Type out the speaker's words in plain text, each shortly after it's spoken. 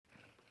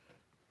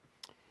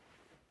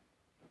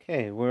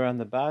Okay, we're on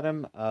the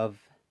bottom of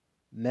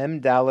Mem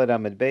Dalet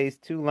Amud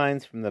Beis, 2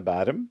 lines from the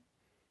bottom,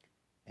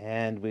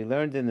 and we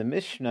learned in the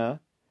Mishnah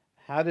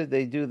how did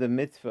they do the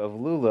mitzvah of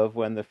lulav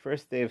when the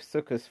first day of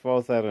Sukkot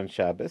falls out on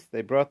Shabbos.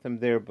 They brought them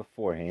there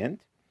beforehand.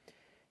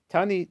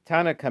 Tana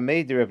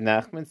Kameder of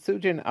Nachman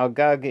Sujin al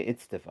Gage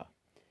Itztava.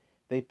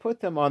 They put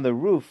them on the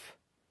roof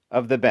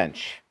of the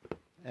bench,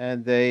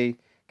 and they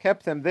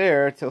kept them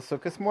there till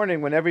Sukkot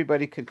morning when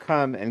everybody could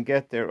come and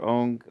get their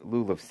own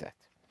lulav set.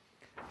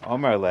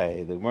 Omar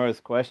Le, the Gemara's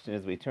question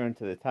as we turn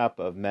to the top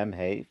of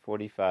Memhe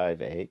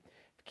 45a.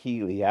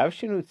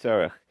 If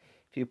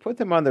you put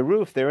them on the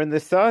roof, they're in the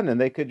sun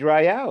and they could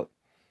dry out,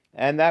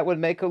 and that would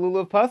make a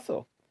lulav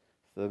puzzle.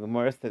 So the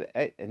Gemara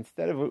said,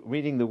 instead of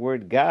reading the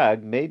word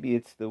gag, maybe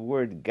it's the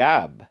word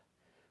gab,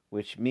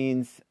 which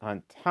means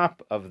on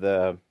top of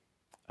the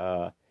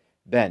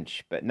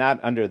bench, but not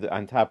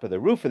on top of the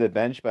roof of the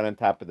bench, but on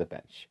top of the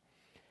bench.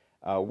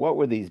 What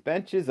were these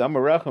benches?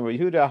 Amarach and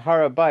Yehuda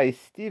Harabai,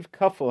 Steve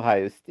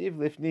Kuffelhayu, Steve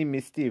Lifni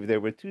Mistiv.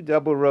 There were 2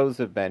 double rows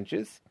of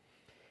benches,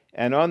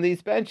 and on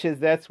these benches,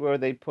 that's where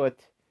they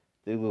put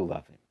the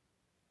lulavim.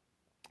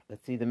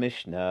 Let's see the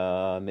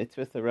Mishnah,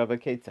 Mitzvah Rava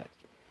Ketzad.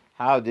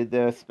 How did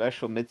the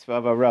special mitzvah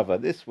of a Rava?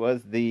 This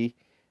was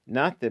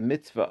not the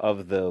mitzvah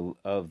of the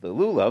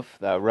lulav,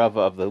 the Rava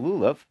of the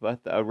lulav,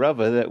 but the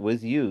Rava that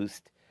was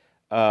used.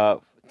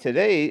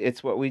 Today,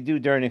 it's what we do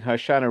during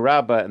Hoshana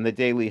Rabbah and the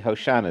daily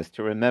Hoshanas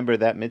to remember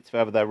that mitzvah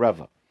of the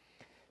Rava.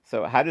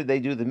 So how did they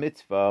do the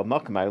mitzvah?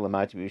 Makmai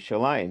Lamat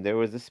Yerushalayim. There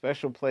was a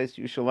special place.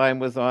 Yerushalayim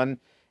was on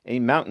a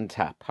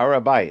mountaintop,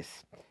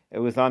 Harabayis. It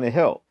was on a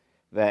hill.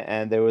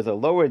 And there was a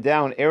lower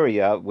down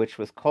area which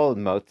was called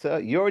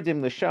Motza.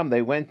 Yordim Lisham,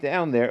 they went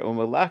down there,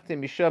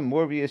 Umalachtim Misham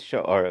Morbius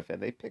Sha'arif,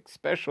 and they picked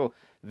special,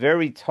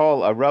 very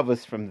tall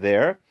Aravas from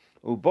there.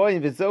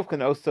 Uboyin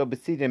Vizovkan Oso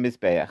Besidim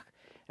Mizbeach.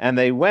 And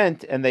they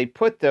went and they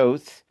put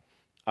those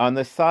on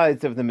the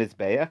sides of the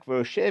Mizbeach,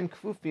 V'roshem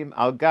Kfufim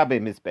al Gabe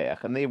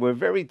Mizbeach, and they were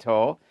very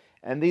tall,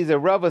 and these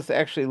Aravas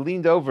actually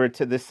leaned over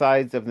to the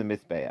sides of the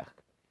Mizbeach.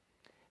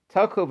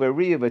 Taku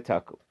v'riyu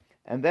v'taku.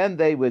 And then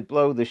they would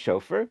blow the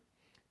shofar.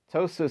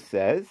 Tosos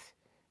says,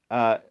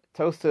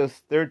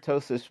 third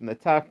Tosos from the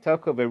top,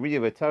 Taku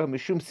v'riyu v'taku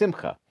mishum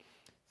simcha.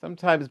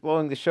 Sometimes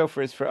blowing the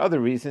shofar is for other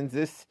reasons.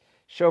 This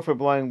shofar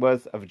blowing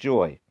was of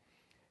joy.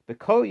 The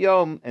Kol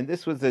Yom, and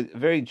this was a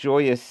very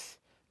joyous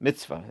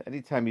mitzvah.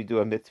 Anytime you do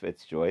a mitzvah,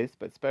 it's joyous,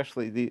 but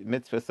especially the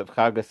mitzvahs of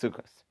Chag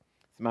HaSukkos.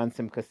 Zman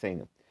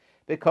Simchaseinu.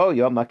 The Kol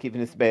Yom Makiv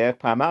Mizbeach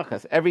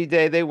Pamachas. Every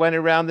day they went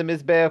around the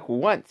Mizbeach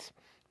once.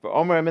 For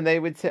Omer, and they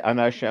would say, An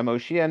Hashem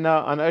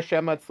Oshiana, An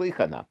Hashem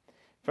Atzlichana.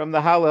 From the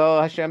Hallel,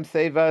 Hashem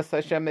save us,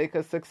 Hashem make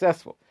us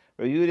successful.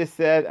 Yehuda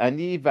said,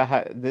 Ani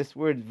this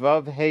word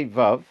Vav, Hey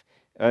Vav,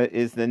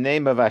 is the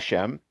name of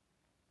Hashem.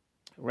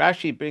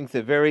 Rashi brings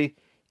a very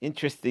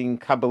interesting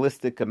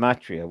Kabbalistic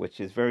gematria, which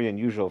is very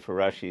unusual for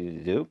Rashi to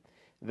do,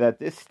 that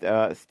this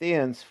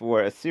stands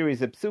for a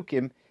series of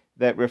psukim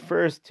that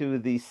refers to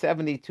the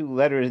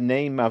 72-letter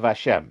name of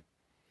Hashem.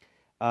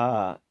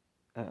 And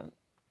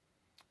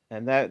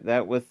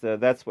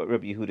that's what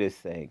Rabbi Yehuda is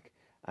saying.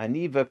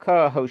 Ani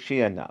v'ka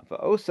Hoshiana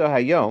v'oso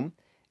hayom,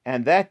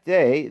 and that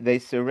day they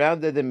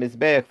surrounded the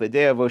Mizbeach, the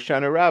day of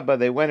Hoshana Rabbah.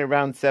 They went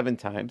around 7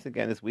 times,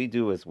 again as we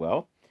do as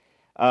well.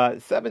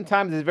 7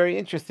 times is very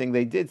interesting.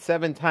 They did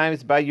 7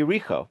 times by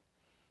Yericho.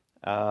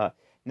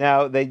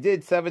 Now, they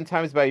did 7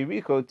 times by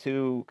Yericho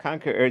to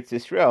conquer Eretz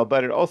Yisrael,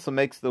 but it also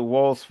makes the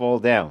walls fall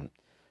down.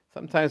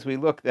 Sometimes we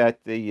look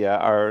at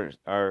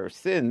our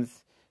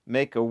sins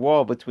make a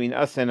wall between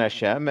us and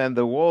Hashem, and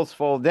the walls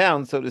fall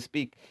down, so to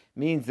speak,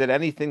 means that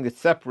anything that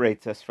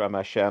separates us from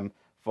Hashem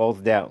falls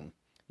down.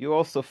 You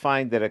also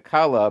find that a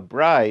kala, a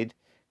bride,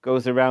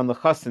 goes around the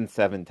chassan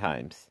 7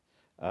 times.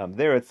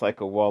 There it's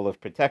like a wall of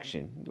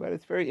protection. But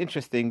it's very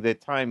interesting the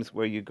times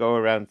where you go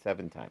around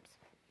 7 times.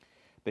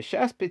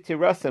 B'shas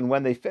b'tirasan,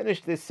 when they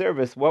finished this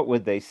service, what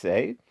would they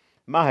say?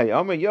 Mahai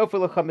Omer Yofu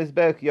l'cha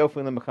mizbeach,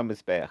 Yofu l'cha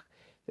mizbeach.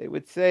 They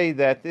would say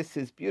that this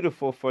is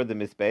beautiful for the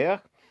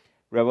mizbeach.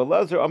 Rabbi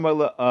Lazar Omer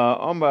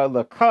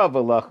l'ka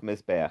v'lach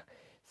mizbeach.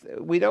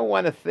 We don't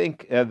want to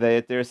think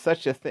that there's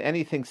such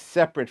anything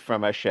separate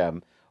from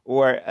Hashem,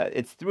 or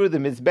it's through the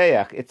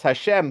mizbeach. It's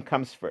Hashem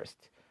comes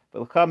first.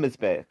 And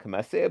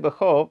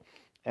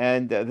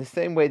the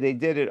same way they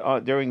did it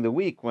during the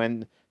week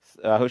when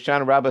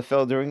Hoshana Rabbah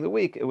fell during the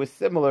week, it was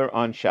similar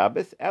on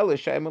Shabbos. But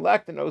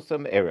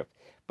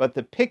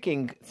the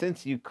picking,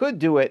 since you could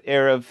do it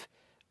Erev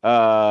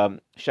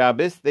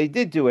Shabbos, they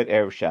did do it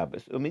Erev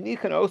Shabbos.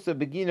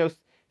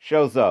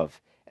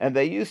 And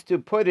they used to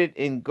put it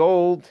in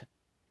gold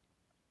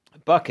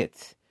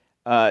buckets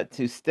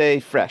to stay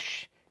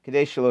fresh.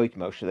 They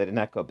did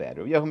not go bad.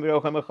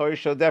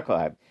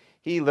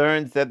 He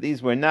learns that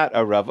these were not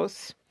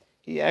aravos.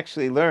 He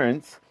actually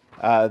learns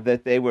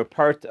that they were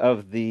part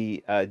of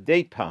the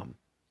date palm.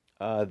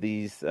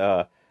 These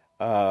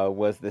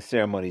was the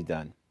ceremony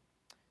done.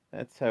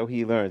 That's how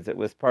he learns. It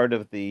was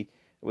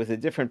a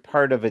different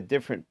part of a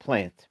different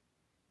plant.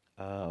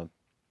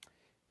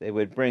 They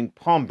would bring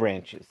palm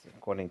branches,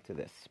 according to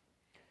this.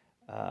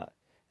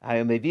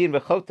 and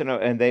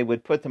they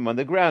would put them on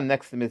the ground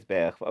next to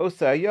Mizbeach.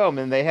 Osa Ayom,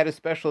 and they had a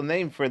special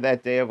name for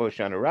that day of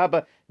Hoshana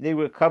Rabbah. They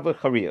were Kavod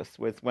Charios,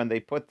 was when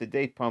they put the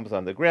date palms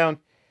on the ground.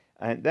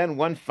 And then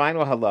one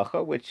final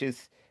halacha, which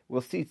is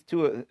we'll see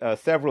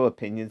several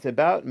opinions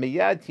about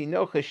Miyad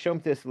Tinocha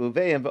Shomtes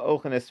Luveim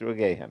V'Ochanes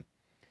Rogehem.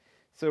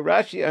 So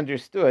Rashi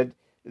understood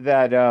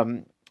that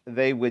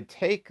they would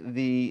take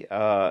the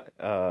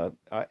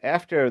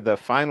after the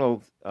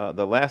final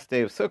the last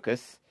day of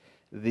Sukkot.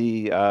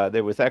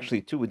 There was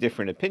actually two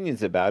different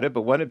opinions about it,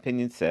 but one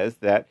opinion says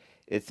that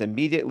it's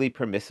immediately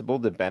permissible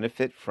to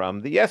benefit from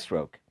the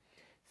esrog.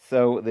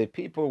 So the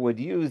people would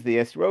use the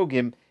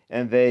esrogim,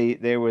 and they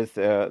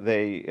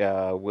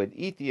would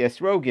eat the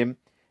esrogim,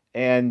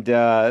 and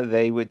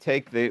they would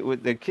take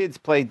the kids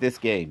played this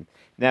game.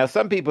 Now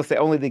some people say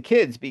only the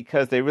kids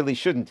because they really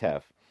shouldn't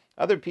have.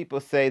 Other people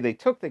say they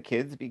took the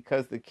kids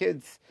because the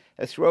kids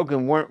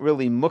esrogim weren't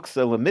really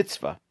muksa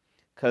l'mitzvah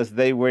because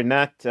they were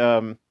not.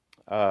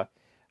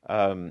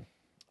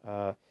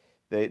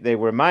 They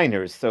were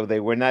minors, so they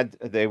were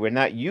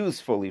not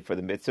used fully for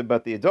the mitzvah.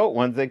 But the adult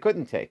ones they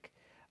couldn't take.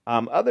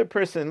 Other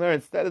person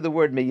learned instead of the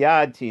word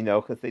miyad tino,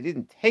 because they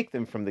didn't take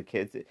them from the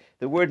kids.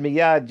 The word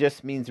miyad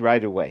just means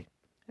right away.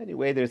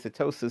 Anyway, there's a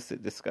Tosas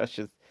that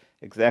discusses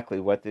exactly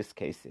what this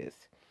case is.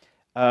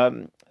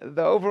 The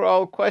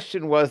overall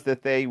question was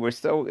that they were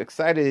so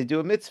excited to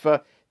do a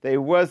mitzvah, there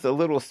was a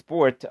little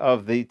sport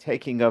of the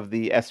taking of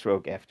the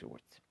esrog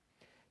afterwards.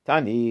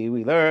 Tani,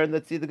 we learn,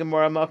 let's see the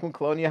Gemara Malkum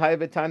Kolonia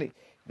Hayvetani,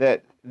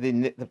 that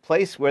the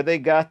place where they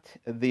got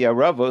the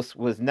Aravos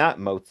was not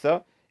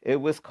Motza, it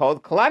was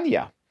called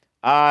Klanya.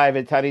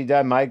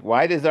 Hayvetani Mike,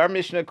 why does our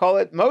Mishnah call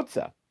it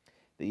Motza?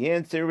 The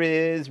answer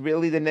is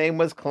really the name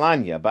was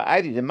Klanya, but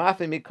I did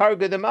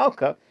Mikarga de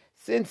Malka,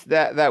 since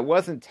that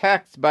wasn't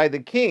taxed by the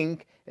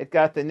king, it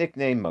got the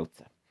nickname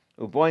Motza.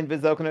 Uboin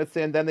Vizokanotse,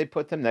 and then they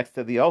put them next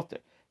to the altar.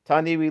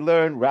 Tani, we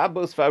learn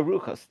Rabos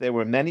Faruchos, there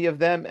were many of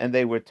them, and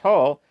they were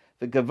tall.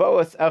 The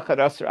Gavoas Echad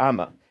Asr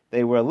Amma.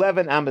 They were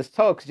 11 Amas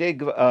tall,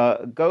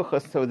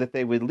 gochas, so that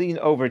they would lean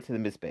over to the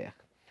Mizbeach.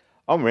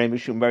 Omrei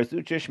Mishum Bar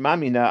Zucha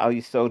Shmamina Al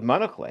Yisod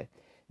Manachle.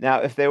 Now,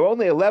 if they were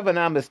only 11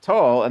 Amas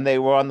tall and they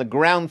were on the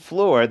ground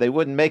floor, they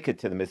wouldn't make it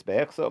to the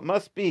Mizbeach. So it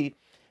must be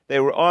they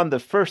were on the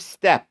first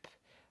step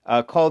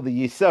called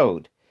the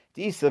Yisod.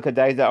 Because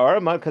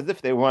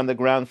if they were on the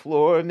ground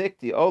floor,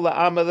 Mikti Ola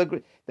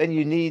Amma, then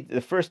you need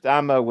the first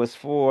Amma was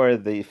for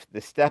the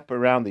step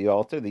around the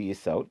altar, the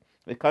Yisod.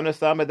 The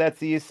Konosama, that's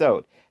the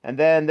Yisod. And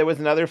then there was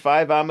another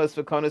 5 Amas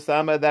for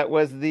Konosama, that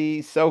was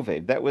the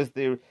Sovev, that was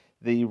the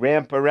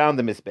ramp around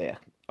the Mizbeach.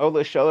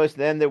 Ola Sholosh,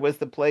 then there was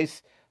the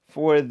place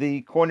for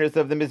the corners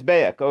of the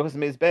Mizbeach, Kohos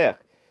Mizbeach.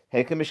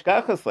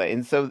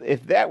 And so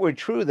if that were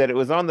true, that it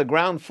was on the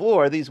ground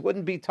floor, these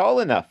wouldn't be tall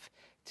enough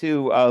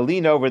to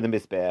lean over the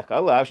Mizbeach.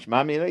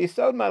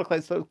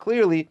 So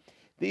clearly,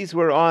 these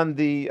were on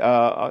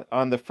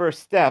the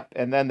first step,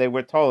 and then they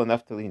were tall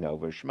enough to lean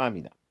over.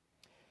 Shmamina.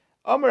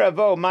 Omer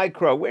Avo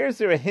Micro, where is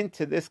there a hint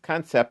to this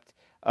concept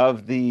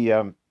of these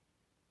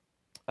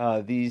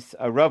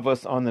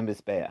Ravos on the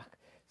Mizbeach?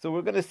 So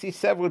we're going to see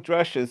several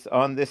drushes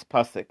on this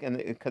pasuk, and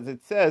because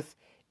it says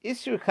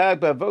Isur Chag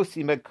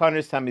Bavosim at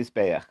Corners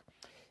HaMizbeach.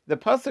 The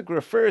pasuk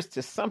refers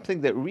to something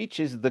that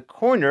reaches the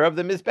corner of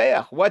the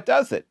Mizbeach. What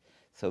does it?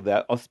 So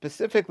that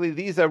specifically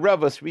these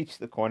Ravos reach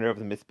the corner of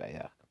the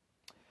Mizbeach.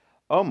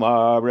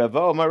 Omar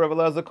Ravo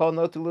Lazar called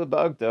Notulu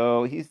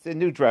Bagdo. He's the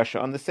new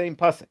drasha on the same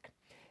pasuk.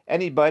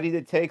 Anybody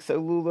that takes a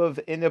lulav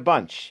in a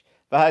bunch,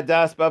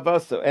 v'hadas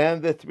bavoso,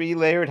 and the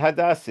 3-layered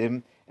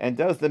hadasim, and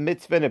does the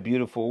mitzvah in a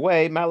beautiful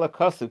way,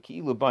 malakosu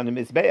ki'ilu bana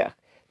mizbeach.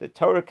 The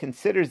Torah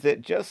considers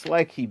it just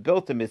like he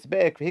built a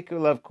mizbeach,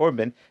 v'hikulav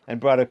korban, and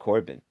brought a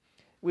korban.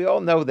 We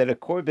all know that a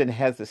korban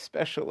has a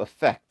special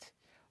effect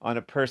on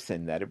a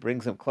person, that it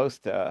brings him close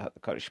to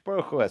Kadosh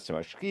Baruch Hu, as to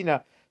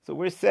Shekhinah. So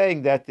we're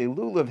saying that the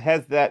lulav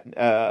has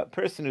that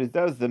person who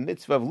does the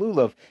mitzvah of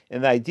lulav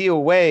in the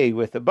ideal way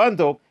with a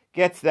bundle,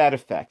 gets that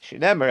effect.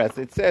 Shenemer, as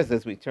it says,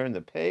 as we turn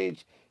the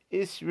page,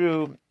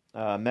 Isru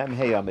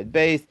Memhei Amid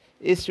Beis,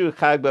 Isru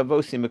Chag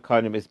Bavosim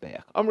Mekanim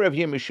Mizbeach. Rav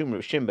Yir Mishum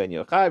Rav Shim Ben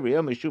Yochai,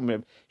 Rav Mishum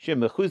Rav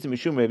Shim Mechuzim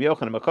Mishum Rav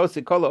Yochanan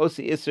Machosi Kola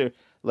Osi Isur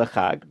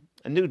Lechag.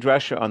 A new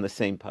drasha on the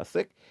same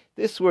pasuk.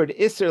 This word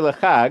Isur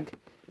Lechag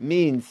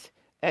means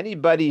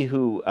anybody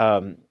who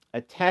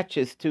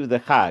attaches to the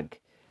Chag,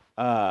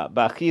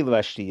 Ba'achil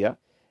V'Ashtiyah.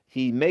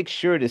 He makes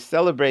sure to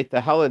celebrate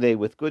the holiday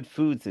with good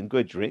foods and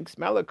good drinks.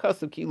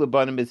 Malakasu kilu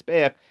bana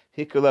mizbeach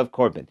hikulav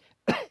korban.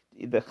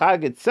 The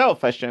Chag itself,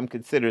 Hashem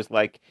considers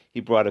like he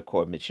brought a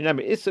korban.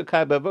 Shneimer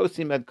isukai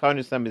bavosim ad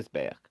karnus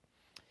hamizbeach.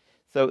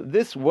 So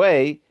this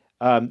way,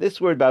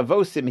 this word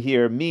bavosim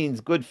here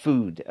means good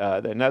food.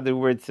 In other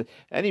words,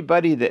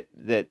 anybody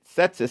that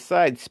sets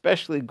aside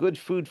specially good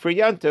food for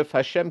Yantuf,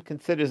 Hashem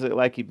considers it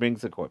like he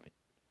brings a korban.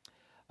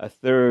 A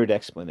third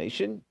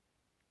explanation.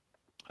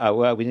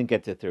 Well, we didn't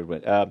get to the third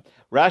one.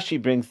 Rashi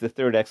brings the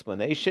third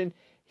explanation.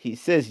 He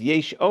says,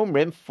 Yesh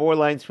Omrim, 4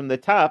 lines from the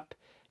top,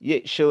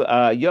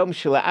 Yom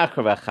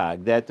Shala'achar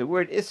Chag, that the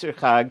word Isser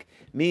Chag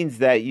means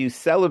that you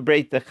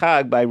celebrate the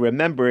Chag by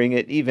remembering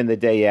it even the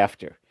day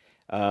after.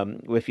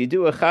 If you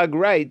do a Chag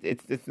right,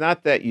 it's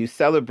not that you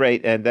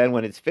celebrate and then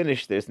when it's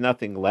finished there's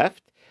nothing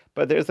left,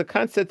 but there's a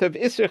concept of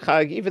Isser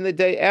Chag even the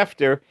day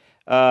after.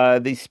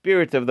 The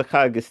spirit of the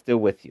Chag is still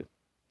with you.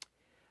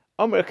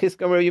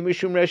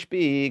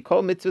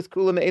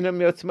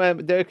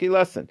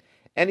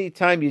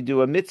 Anytime you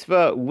do a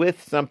mitzvah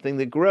with something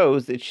that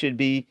grows, it should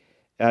be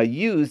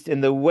used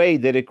in the way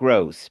that it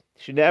grows.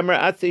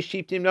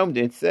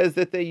 It says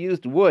that they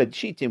used wood,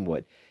 shitim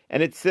wood,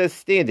 and it says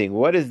standing.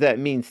 What does that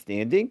mean,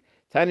 standing?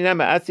 And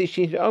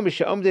the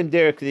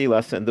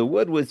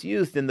wood was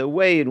used in the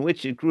way in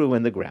which it grew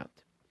in the ground.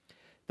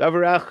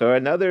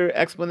 Another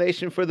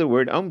explanation for the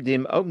word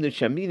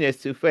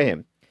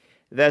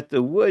that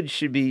the wood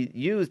should be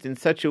used in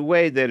such a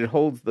way that it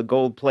holds the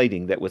gold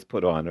plating that was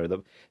put on, or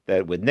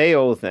that with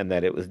nails, and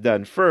that it was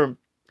done firm.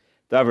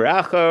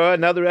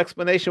 Another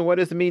explanation, what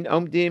does it mean?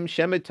 Omdim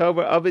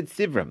Shemetova Ovid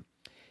Sivram.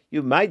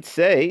 You might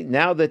say,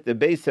 now that the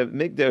base of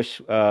Mikdash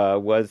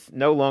was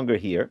no longer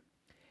here,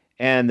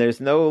 and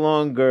there's no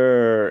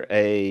longer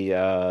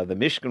the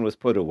Mishkan was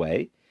put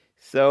away,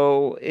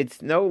 so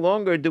it's no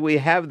longer do we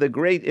have the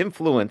great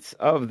influence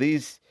of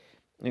these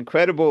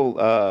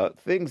incredible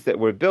things that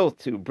were built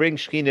to bring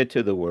Shekhinah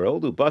to the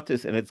world,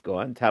 Ubatis, and it's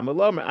gone.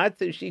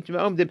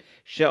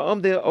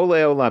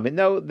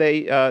 No,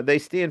 they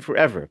stand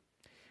forever.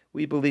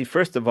 We believe,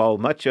 first of all,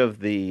 much of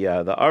the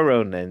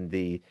Aron and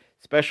the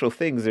special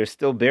things are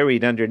still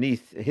buried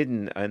underneath,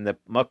 hidden in the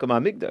Makom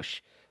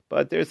HaMikdash.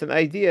 But there's an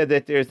idea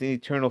that there's an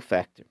eternal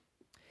factor.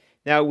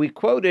 Now, we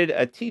quoted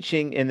a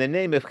teaching in the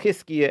name of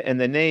Chizkiah and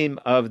the name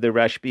of the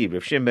Rashbi,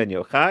 Rav Shimon ben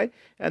Yochai,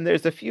 and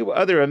there's a few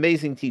other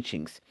amazing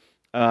teachings.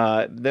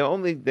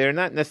 They're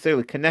not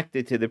necessarily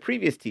connected to the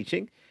previous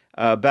teaching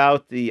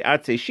about the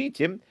Atzei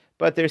Shitim,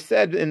 but they're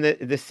said in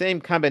the same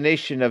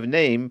combination of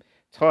name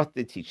taught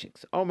the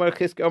teachings. Omar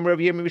Chizkiah, Omar Rav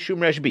Yirmiyah Mishum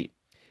Rashbi.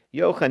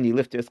 Yochani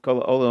liftes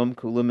kol olam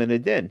kulum in a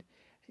din.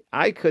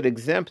 I could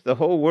exempt the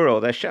whole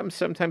world. Hashem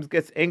sometimes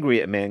gets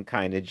angry at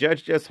mankind and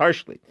judges us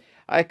harshly.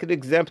 I could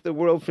exempt the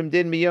world from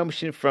din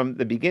miyom from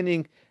the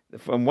beginning,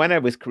 from when I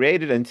was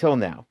created until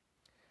now.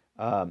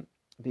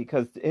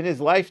 Because in his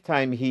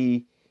lifetime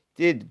he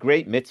did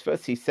great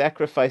mitzvahs. He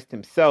sacrificed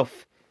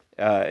himself.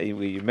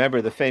 We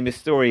remember the famous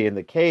story in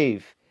the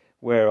cave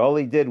where all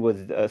he did was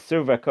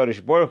serve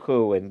HaKadosh Baruch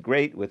Hu and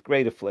with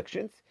great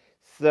afflictions.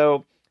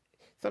 So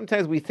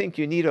sometimes we think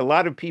you need a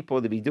lot of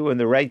people to be doing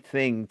the right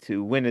thing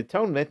to win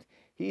atonement.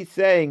 He's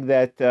saying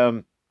that,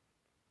 no,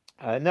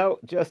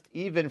 just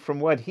even from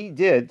what he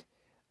did,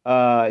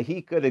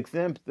 he could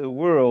exempt the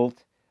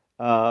world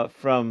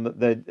from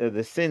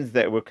the sins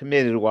that were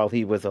committed while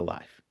he was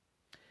alive.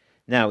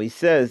 Now he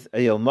says,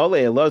 and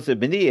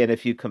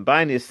if you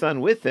combine his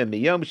son with him,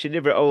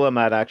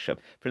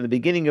 from the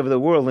beginning of the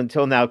world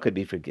until now could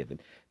be forgiven.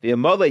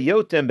 And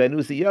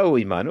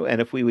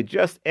if we would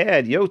just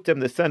add Yotam,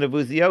 the son of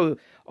Uziyahu,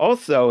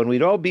 also, and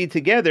we'd all be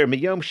together,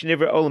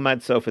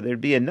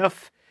 there'd be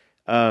enough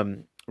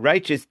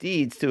righteous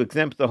deeds to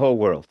exempt the whole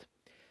world.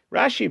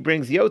 Rashi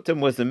brings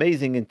Yotam was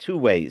amazing in two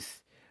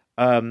ways.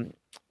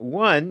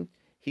 One,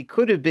 he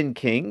could have been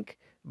king,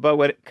 but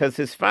because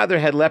his father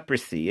had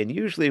leprosy, and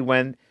usually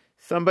when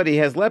somebody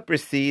has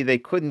leprosy, they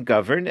couldn't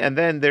govern, and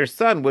then their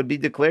son would be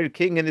declared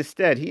king in his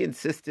stead. He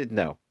insisted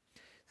no.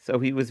 So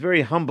he was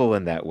very humble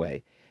in that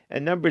way.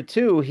 And number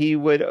two, he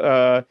would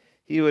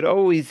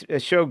always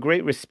show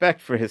great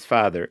respect for his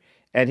father,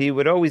 and he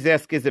would always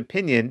ask his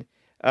opinion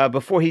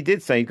before he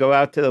did so. He'd go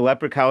out to the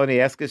leper colony,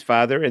 ask his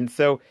father, and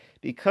so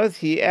because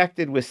he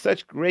acted with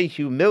such great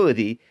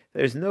humility,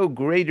 there's no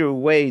greater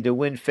way to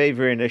win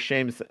favor in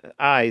Hashem's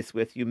eyes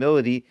with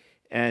humility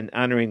and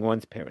honoring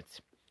one's parents.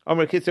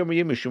 I've seen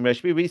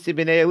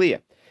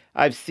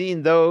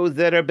those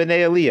that are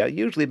Bnei Aliyah.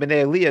 Usually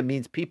Bnei Aliyah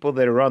means people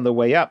that are on the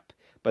way up,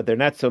 but there are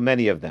not so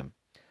many of them.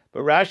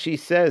 But Rashi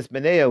says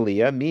Bnei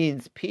Aliyah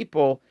means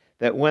people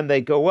that when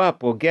they go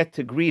up will get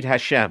to greet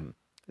Hashem.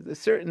 There's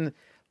a certain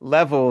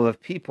level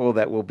of people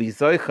that will be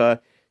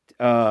Zoicha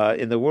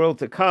in the world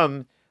to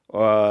come,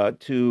 in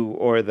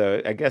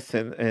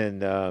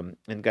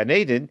Gan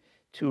Eden,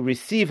 to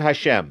receive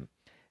Hashem.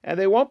 And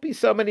there won't be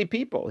so many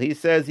people. He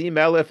says,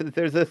 if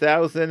there's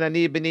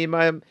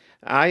 1,000,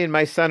 I and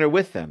my son are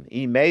with them.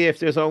 If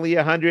there's only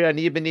 100, and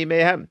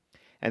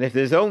if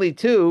there's only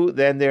 2,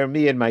 then they're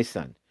me and my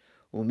son.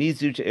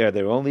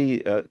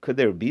 Could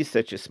there be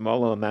such a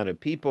small amount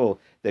of people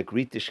that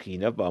greet the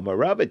Shekhinah?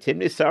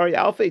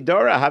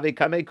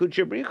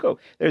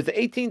 There's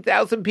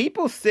 18,000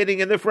 people sitting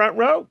in the front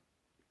row.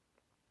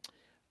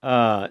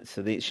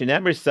 So the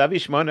Shenemer Savi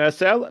Shmona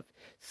Aselef.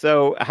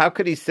 So how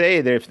could he say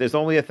that if there's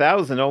only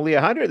 1,000, only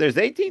 100, there's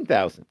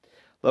 18,000?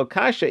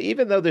 Lokasha,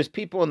 even though there's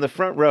people in the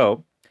front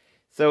row,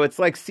 so it's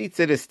like seats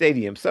at a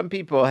stadium. Some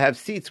people have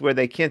seats where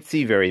they can't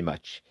see very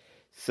much.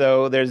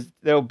 So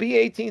there'll be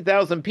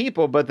 18,000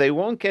 people, but they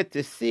won't get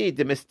to see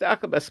the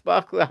Mistaka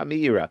Baspakla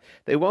Hamira.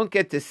 They won't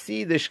get to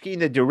see the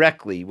Shekhinah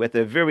directly with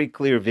a very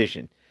clear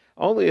vision.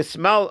 only a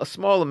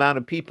small amount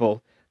of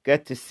people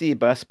get to see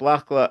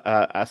Asplakira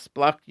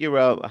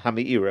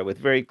Hami'ira with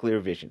very clear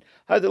vision.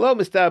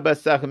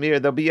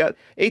 There'll be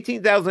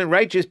 18,000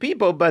 righteous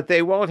people, but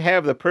they won't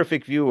have the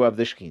perfect view of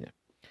the Shekhinah.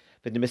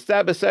 But the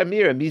Mistabas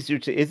Amira,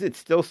 is it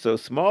still so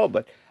small?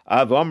 But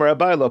there's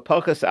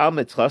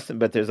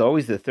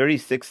always the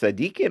 36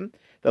 Sadiqim.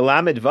 The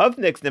Lamed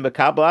Vavniks,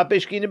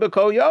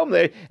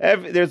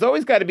 there's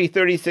always got to be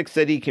 36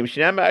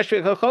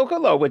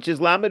 Sadiqim, which is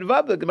Lamed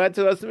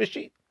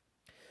Vav,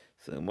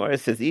 so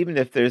Morris says, even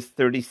if there's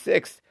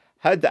 36,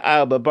 Had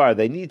Al Babar,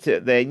 they need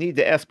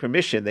to ask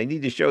permission, they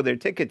need to show their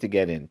ticket to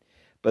get in.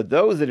 But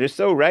those that are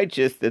so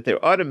righteous that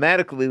they're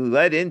automatically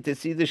led in to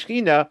see the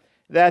Shekhinah,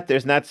 that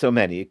there's not so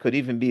many. It could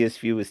even be as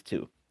few as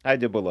 2. Had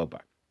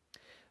Bolobar.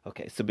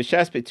 Okay, so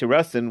B'Shas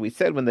B'Tirasan, we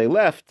said when they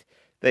left,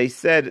 they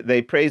said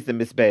they praised the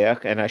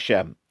Mizbeach and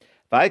Hashem.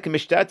 But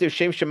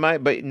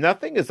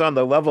nothing is on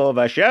the level of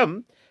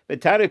Hashem.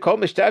 If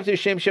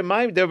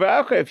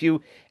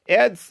you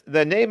add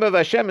the name of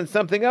Hashem and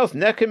something else,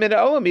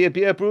 you'd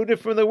be uprooted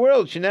from the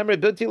world.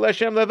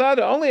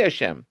 Only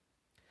Hashem.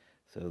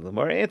 So the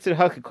Gemara answered,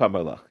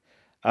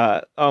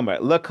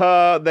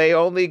 Omar, they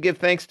only give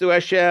thanks to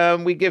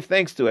Hashem. We give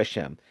thanks to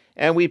Hashem,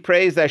 and we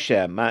praise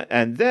Hashem.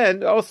 And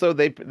then also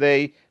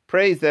they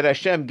praise that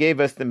Hashem gave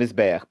us the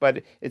Mizbeach,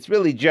 but it's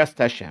really just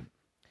Hashem.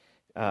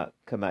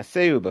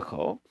 Kamaseu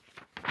b'chol.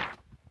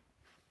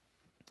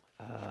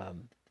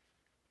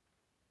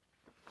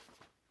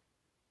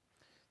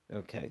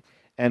 Okay,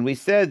 and we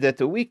said that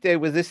the weekday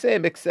was the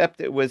same,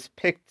 except it was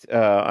picked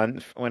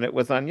when it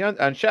was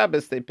on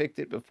Shabbos. They picked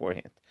it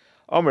beforehand.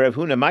 Omer Rav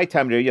Huna, my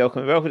time there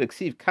Yochanan Rochud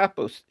Ksiv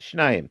Kapos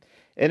Shnayim.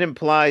 It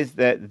implies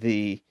that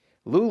the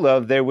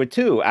lulav there were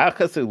 2,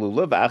 achas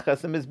lulav,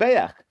 achas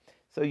mizbeach.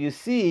 So you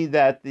see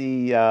that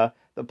the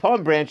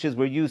palm branches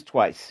were used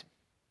twice.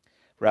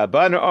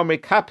 Rabbana Omer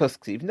Kapos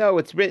Ksiv. No,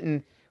 it's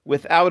written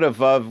without a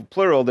vav,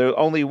 plural. There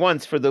only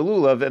once for the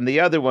lulav, and the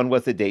other one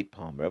was a date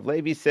palm. Rav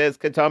Levi says,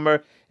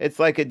 Katamer, it's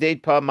like a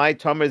date palm. My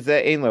tamer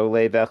ze ein lo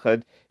lev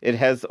echad. It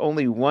has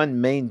only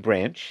one main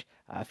branch.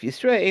 We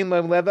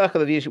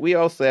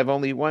also have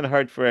only one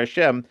heart for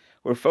Hashem.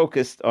 We're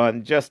focused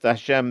on just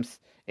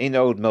Hashem's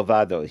Einod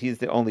Milvado. He's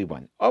the only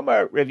one.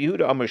 Omar Rav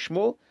Yehuda Omar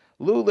Shmuel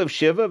Lulav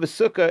Shiva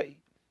V'Sukkah.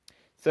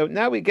 So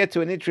now we get to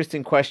an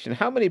interesting question.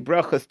 How many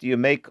brachas do you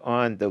make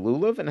on the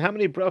lulav, and how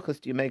many brachas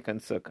do you make on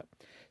sukkah?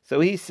 So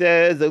he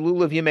says the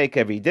lulav you make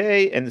every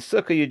day, and the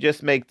sukkah you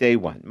just make day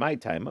 1. My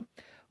time.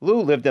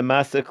 Lulav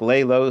Damasik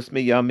Leilos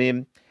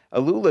Miyamim. A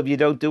lulav you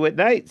don't do at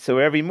night, so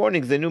every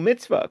morning is a new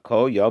mitzvah.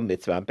 Kol yom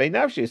mitzvah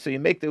nafshi. So you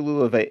make the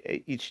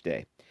lulav each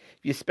day.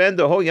 If you spend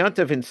the whole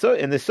yontav in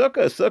the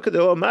sukkah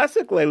the lo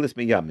masik leilis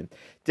miyamim.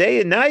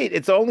 Day and night,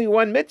 it's only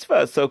one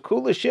mitzvah. So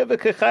kula shiva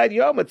kechad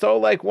yom. It's all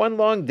like one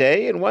long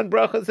day, and one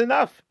bracha is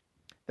enough.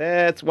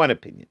 That's one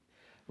opinion.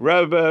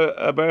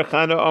 Rabbi Bar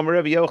Chana Omer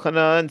Rav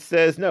Yochanan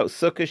says no.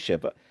 Sukkah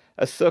shiva.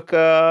 A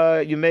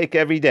sukkah you make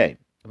every day.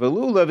 The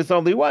lulav is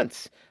only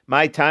once.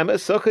 My time a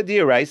sukkah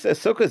d'oraisa, a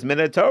sukkah is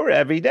minat Torah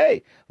every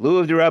day.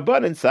 Lulav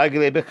d'Rabbanan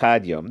sagile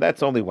b'chad yom.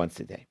 That's only once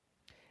a day.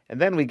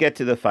 And then we get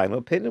to the final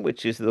opinion,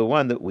 which is the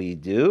one that we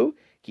do.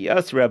 Ki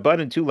as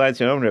Rabbanan, 2 lines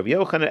from Rav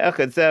Yochanan,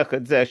 echad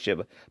zeh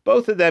shiva.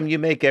 Both of them you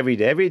make every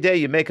day. Every day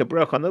you make a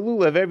bracha on the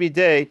lulav. Every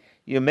day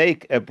you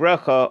make a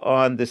bracha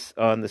on the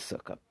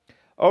sukkah.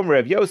 Omer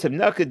Rav Yosef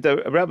naked the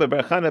Rabbi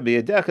Bar Chana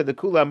b'yadecha the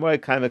kula amoray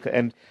kaimaka,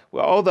 and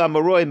all the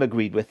Amoraim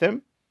agreed with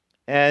him.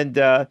 And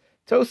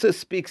Tosas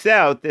speaks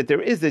out that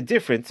there is a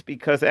difference,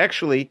 because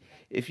actually,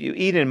 if you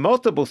eat in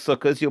multiple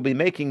sukkahs, you'll be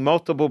making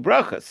multiple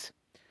brachas,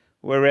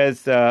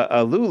 whereas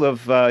a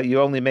lulav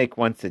you only make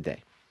once a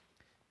day.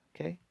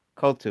 Okay,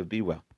 Kol Tov, be well.